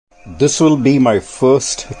This will be my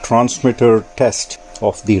first transmitter test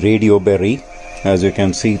of the Radioberry. As you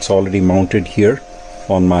can see, it's already mounted here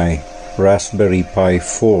on my Raspberry Pi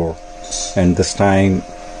 4, and this time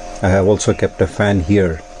I have also kept a fan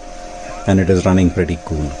here and it is running pretty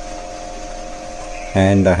cool.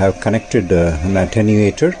 And I have connected an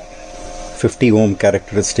attenuator, 50 ohm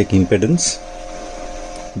characteristic impedance.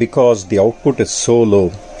 Because the output is so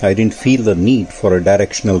low, I didn't feel the need for a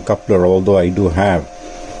directional coupler, although I do have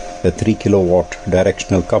a 3 kilowatt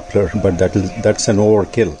directional coupler, but that's an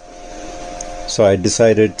overkill. So I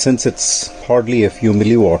decided, since it's hardly a few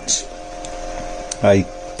milliwatts, I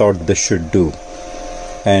thought this should do.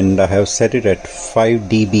 And I have set it at 5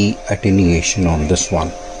 dB attenuation on this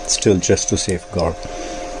one, still just to safeguard.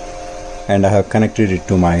 And I have connected it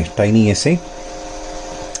to my TinySA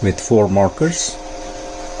with 4 markers.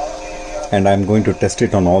 And I'm going to test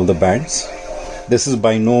it on all the bands. This is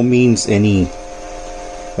by no means any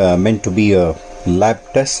meant to be a lab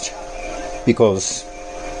test, because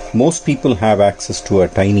most people have access to a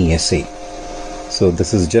TinySA. So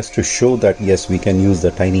this is just to show that yes, we can use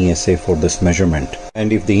the TinySA for this measurement.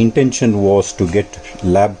 And if the intention was to get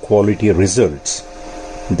lab quality results,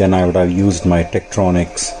 then I would have used my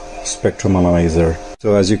Tektronix spectrum analyzer.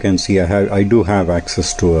 So as you can see, I do have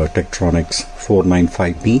access to a Tektronix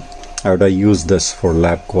 495P. I would have used this for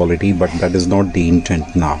lab quality, but that is not the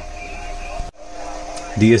intent now.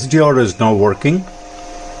 The SDR is now working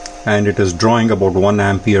and it is drawing about 1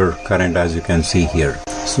 ampere current, as you can see here.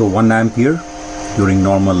 So 1 ampere during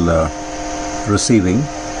normal receiving.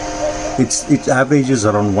 It averages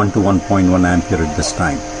around 1 to 1.1 ampere at this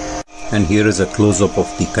time. And here is a close-up of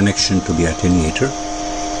the connection to the attenuator.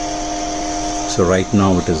 So right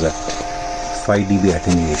now it is at 5 dB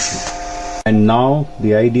attenuation. And now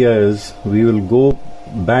the idea is we will go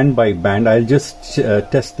band by band. I'll just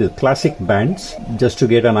test the classic bands just to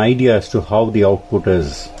get an idea as to how the output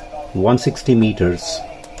is. 160 meters.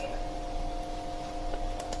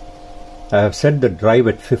 I have set the drive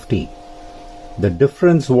at 50. The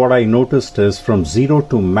difference, what I noticed, is from 0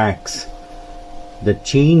 to max, the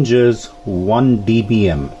change is 1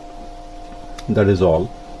 dBm. That is all.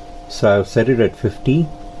 So I have set it at 50,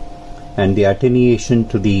 and the attenuation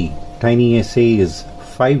to the TinySA is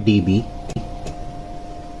 5 dB.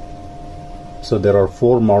 So there are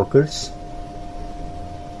 4 markers.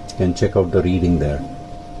 You can check out the reading there.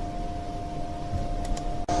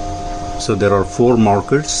 So there are 4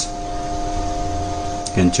 markers.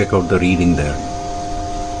 You can check out the reading there.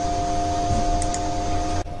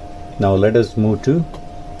 Now let us move to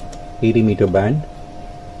 80 meter band.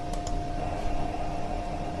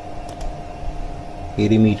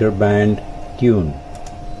 80 meter band tune.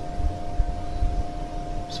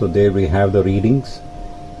 So there we have the readings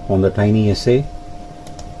on the TinySA.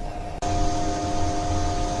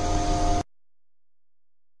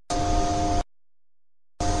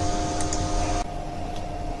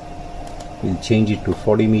 We'll change it to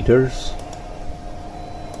 40 meters.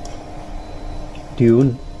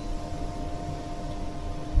 Tune.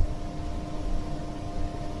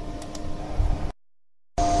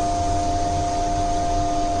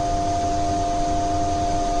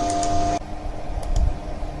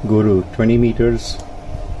 Go to 20 meters.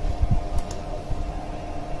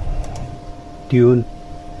 Tune.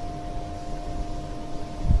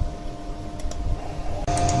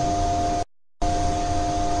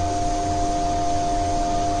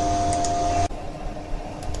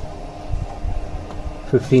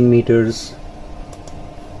 $15 meters.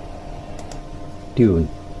 Tune.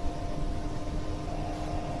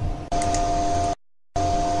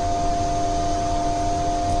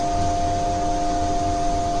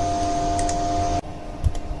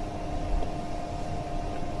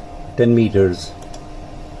 $10 meters.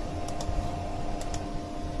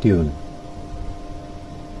 Tune.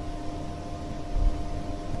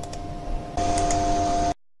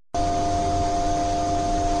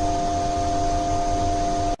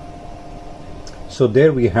 So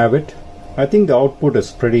there we have it. I think the output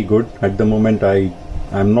is pretty good. At the moment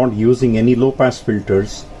I'm not using any low pass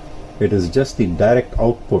filters. It is just the direct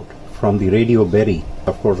output from the Radioberry.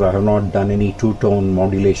 Of course, I have not done any two-tone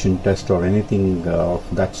modulation test or anything of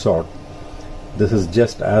that sort. This is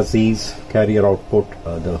just as is carrier output,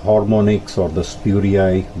 the harmonics or the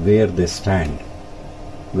spuriae, where they stand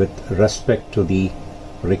with respect to the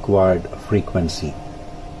required frequency.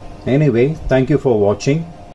 Anyway, thank you for watching.